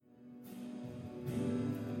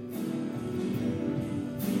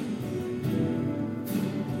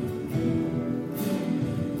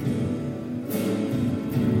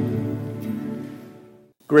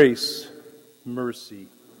Grace, mercy,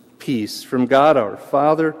 peace from God our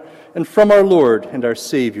Father and from our Lord and our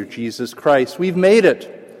Savior Jesus Christ. We've made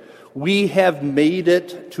it. We have made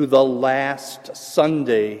it to the last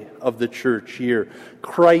Sunday of the church year.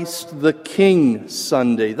 Christ the King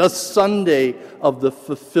Sunday, the Sunday of the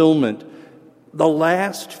fulfillment. The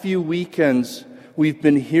last few weekends, we've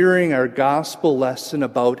been hearing our gospel lesson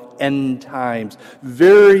about end times,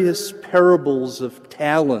 various parables of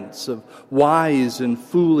talents, of wise and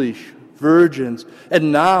foolish virgins,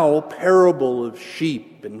 and now parable of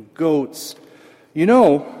sheep and goats. You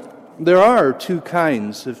know, there are two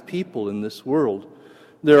kinds of people in this world.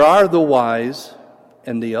 There are the wise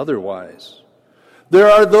and the otherwise. There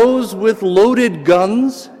are those with loaded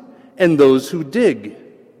guns and those who dig.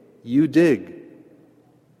 You dig.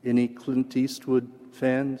 Any Clint Eastwood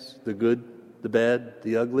fans? The good, the bad,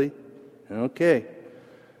 the ugly? Okay.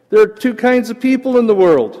 There are two kinds of people in the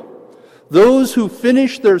world. Those who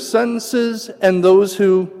finish their sentences and those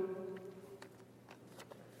who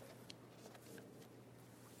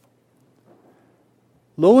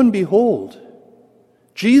lo and behold,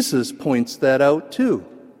 Jesus points that out too.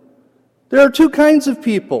 There are two kinds of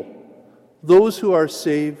people, those who are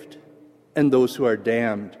saved and those who are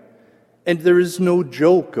damned. And there is no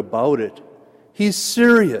joke about it. He's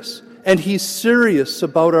serious, and he's serious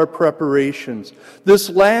about our preparations. This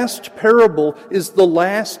last parable is the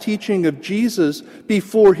last teaching of Jesus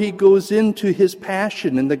before he goes into his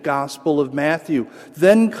passion in the Gospel of Matthew.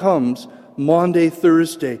 Then comes Maundy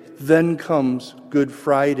Thursday, then comes Good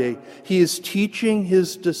Friday. He is teaching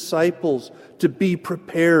his disciples to be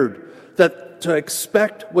prepared, to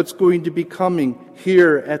expect what's going to be coming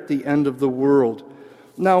here at the end of the world.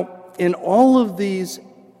 Now, in all of these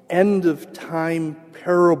end-of-time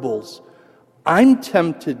parables, I'm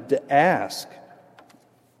tempted to ask,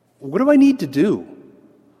 what do I need to do?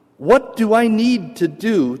 What do I need to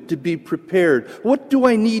do to be prepared? What do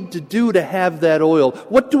I need to do to have that oil?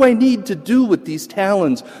 What do I need to do with these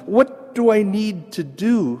talons? What do I need to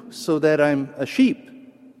do so that I'm a sheep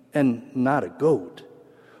and not a goat?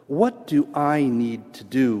 What do I need to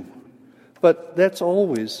do? But that's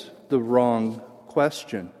always the wrong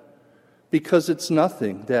question, because it's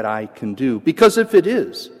nothing that I can do. Because if it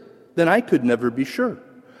is, then I could never be sure.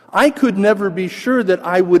 I could never be sure that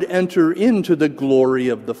I would enter into the glory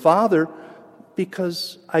of the Father,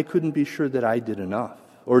 because I couldn't be sure that I did enough,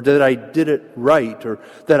 or that I did it right, or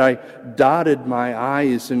that I dotted my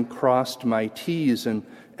I's and crossed my T's and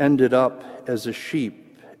ended up as a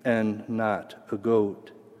sheep and not a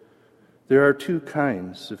goat. There are two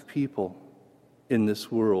kinds of people in this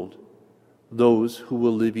world: those who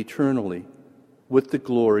will live eternally with the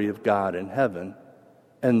glory of God in heaven,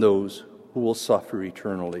 and those who will suffer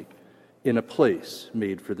eternally in a place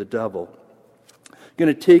made for the devil. I'm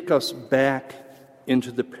going to take us back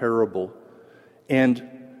into the parable and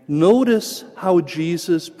notice how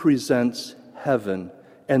Jesus presents heaven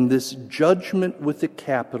and this judgment with a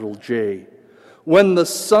capital J. When the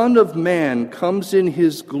Son of Man comes in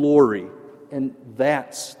his glory, and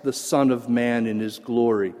that's the Son of Man in his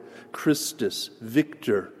glory, Christus,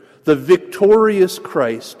 Victor, the victorious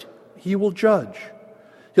Christ, he will judge.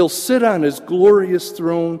 He'll sit on his glorious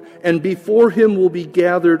throne, and before him will be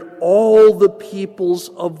gathered all the peoples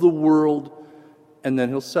of the world, and then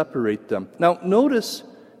he'll separate them. Now, notice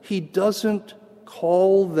he doesn't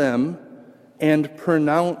call them and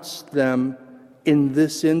pronounce them in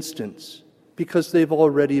this instance, because they've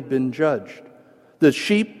already been judged. The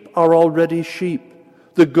sheep are already sheep.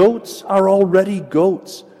 The goats are already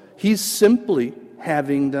goats. He's simply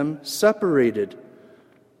having them separated.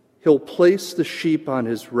 He'll place the sheep on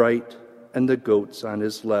his right and the goats on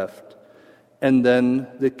his left. And then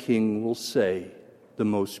the king will say the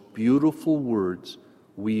most beautiful words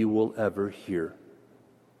we will ever hear.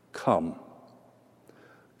 Come.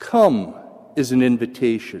 Come is an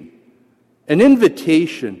invitation. An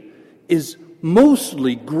invitation is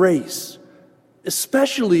mostly grace,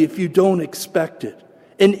 especially if you don't expect it.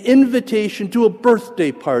 An invitation to a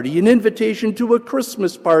birthday party, an invitation to a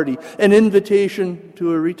Christmas party, an invitation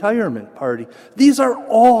to a retirement party. These are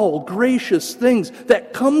all gracious things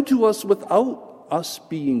that come to us without us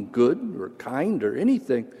being good or kind or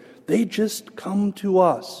anything. They just come to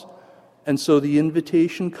us. And so the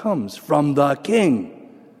invitation comes from the King.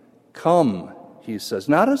 Come, he says,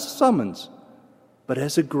 not as a summons, but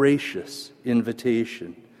as a gracious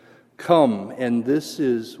invitation. Come, and this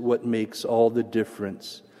is what makes all the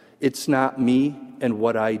difference. It's not me and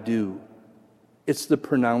what I do. It's the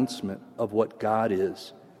pronouncement of what God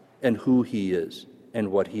is and who he is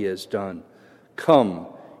and what he has done. Come,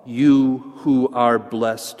 you who are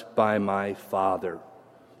blessed by my Father.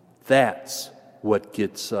 That's what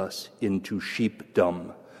gets us into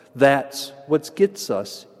sheepdom. That's what gets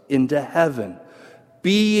us into heaven.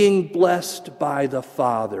 Being blessed by the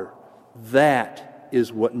Father, that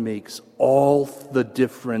is what makes all the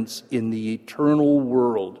difference in the eternal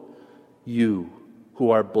world. You who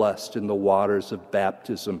are blessed in the waters of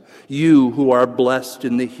baptism, you who are blessed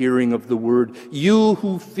in the hearing of the word, you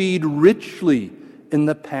who feed richly in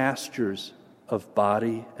the pastures of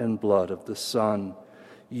body and blood of the Son,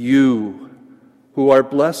 you who are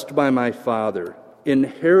blessed by my Father,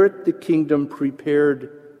 inherit the kingdom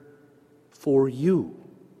prepared for you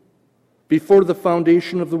before the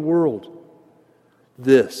foundation of the world.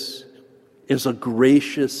 This is a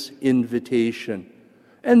gracious invitation.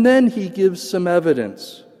 And then he gives some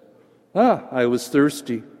evidence. I was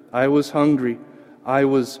thirsty. I was hungry. I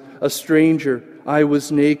was a stranger. I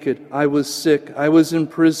was naked. I was sick. I was in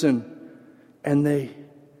prison. And they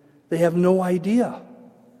have no idea.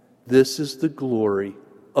 This is the glory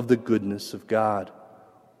of the goodness of God.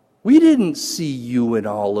 We didn't see you in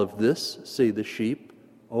all of this, say the sheep.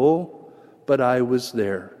 Oh, but I was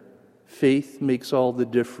there. Faith makes all the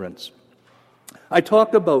difference. I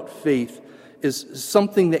talk about faith as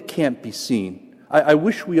something that can't be seen. I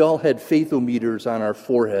wish we all had faithometers on our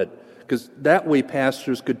forehead, because that way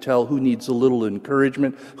pastors could tell who needs a little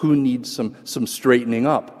encouragement, who needs some straightening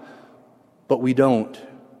up. But we don't.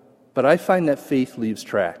 But I find that faith leaves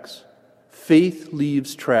tracks. Faith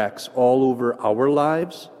leaves tracks all over our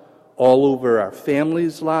lives, all over our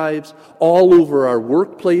families' lives, all over our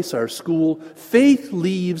workplace, our school. Faith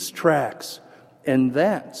leaves tracks. And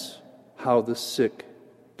that's how the sick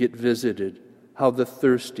get visited, how the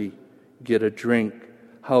thirsty get a drink,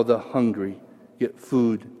 how the hungry get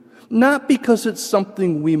food. Not because it's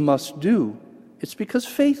something we must do. It's because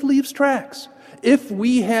faith leaves tracks. If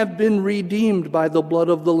we have been redeemed by the blood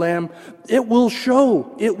of the Lamb, it will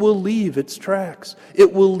show, it will leave its tracks.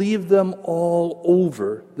 It will leave them all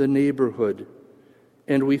over the neighborhood.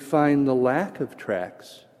 And we find the lack of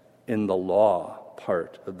tracks in the law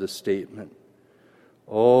part of the statement.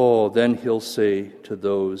 Oh, then he'll say to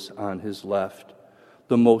those on his left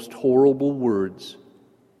the most horrible words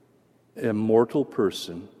a mortal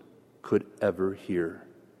person could ever hear.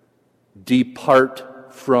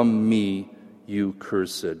 Depart from me, you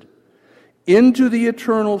cursed, into the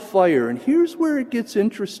eternal fire. And here's where it gets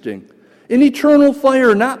interesting. An eternal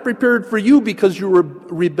fire not prepared for you because you were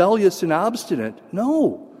rebellious and obstinate.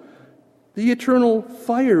 No. The eternal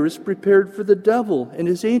fire is prepared for the devil and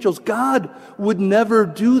his angels. God would never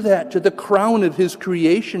do that to the crown of his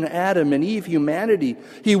creation, Adam and Eve, humanity.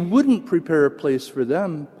 He wouldn't prepare a place for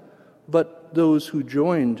them, but those who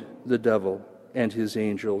joined the devil and his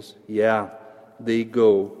angels, they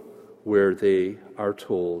go where they are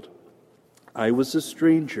told. I was a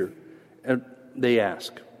stranger. And they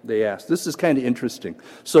ask. This is kind of interesting.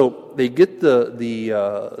 So they get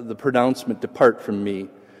the pronouncement, depart from me.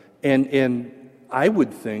 And I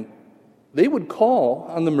would think they would call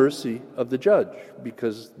on the mercy of the judge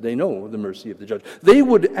because they know the mercy of the judge. They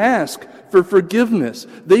would ask for forgiveness.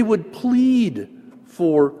 They would plead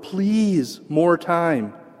for, please, more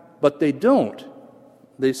time. But they don't.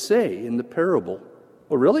 They say in the parable,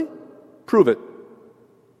 oh, really? Prove it.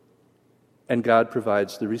 And God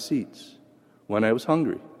provides the receipts. When I was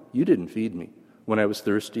hungry, you didn't feed me. When I was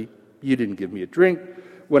thirsty, you didn't give me a drink.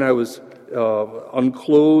 When I was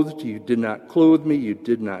unclothed, you did not clothe me. You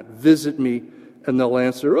did not visit me. And they'll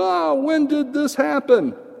answer, when did this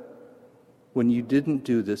happen? When you didn't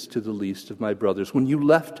do this to the least of my brothers. When you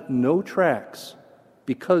left no tracks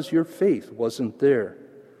because your faith wasn't there.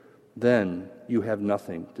 Then you have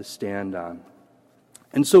nothing to stand on.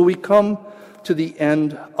 And so we come to the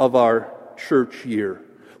end of our church year.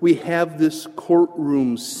 We have this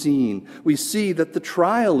courtroom scene. We see that the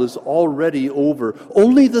trial is already over.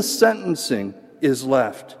 Only the sentencing is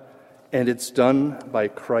left. And it's done by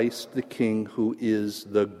Christ the King, who is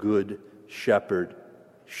the good shepherd,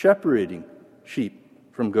 shepherding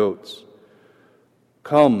sheep from goats.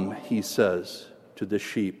 Come, he says to the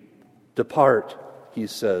sheep. Depart, he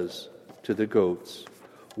says to the goats.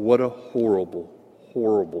 What a horrible,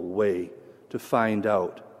 horrible way to find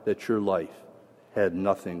out that your life had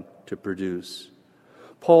nothing to produce.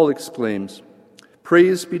 Paul exclaims,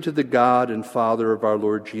 Praise be to the God and Father of our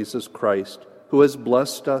Lord Jesus Christ, who has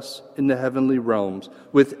blessed us in the heavenly realms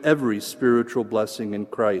with every spiritual blessing in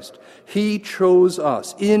Christ. He chose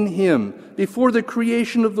us in him before the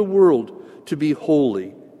creation of the world to be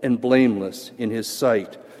holy and blameless in his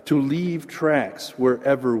sight, to leave tracks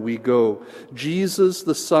wherever we go. Jesus,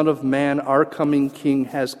 the Son of Man, our coming King,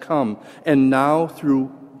 has come, and now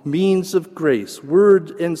through means of grace,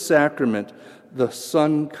 word and sacrament, the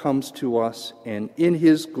Son comes to us, and in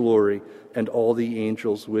his glory, and all the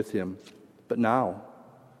angels with him. But now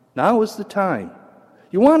is the time.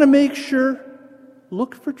 You want to make sure?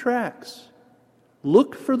 Look for tracks.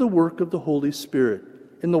 Look for the work of the Holy Spirit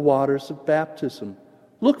in the waters of baptism.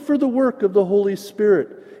 Look for the work of the Holy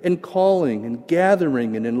Spirit in calling and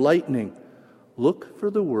gathering and enlightening. Look for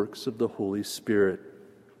the works of the Holy Spirit.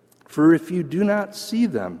 For if you do not see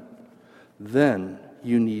them, then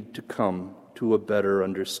you need to come to a better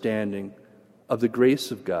understanding of the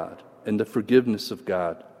grace of God and the forgiveness of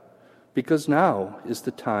God. Because now is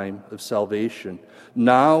the time of salvation.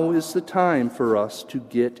 Now is the time for us to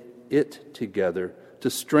get it together, to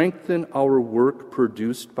strengthen our work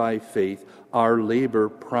produced by faith, our labor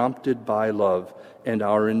prompted by love, and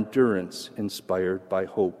our endurance inspired by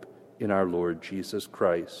hope in our Lord Jesus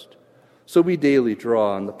Christ. So we daily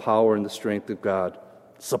draw on the power and the strength of God,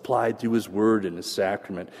 supplied through his word and his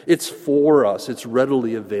sacrament. It's for us. It's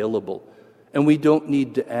readily available. And we don't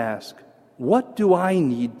need to ask, what do I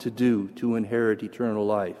need to do to inherit eternal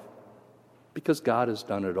life? Because God has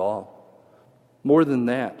done it all. More than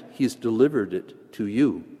that, he's delivered it to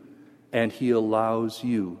you, and he allows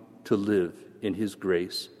you to live in his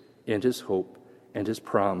grace and his hope and his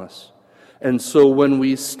promise. And so when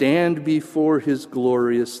we stand before his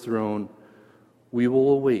glorious throne, we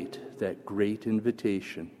will await that great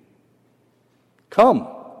invitation. Come,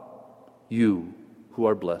 you who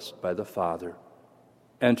are blessed by the Father,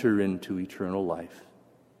 enter into eternal life.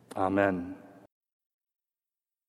 Amen.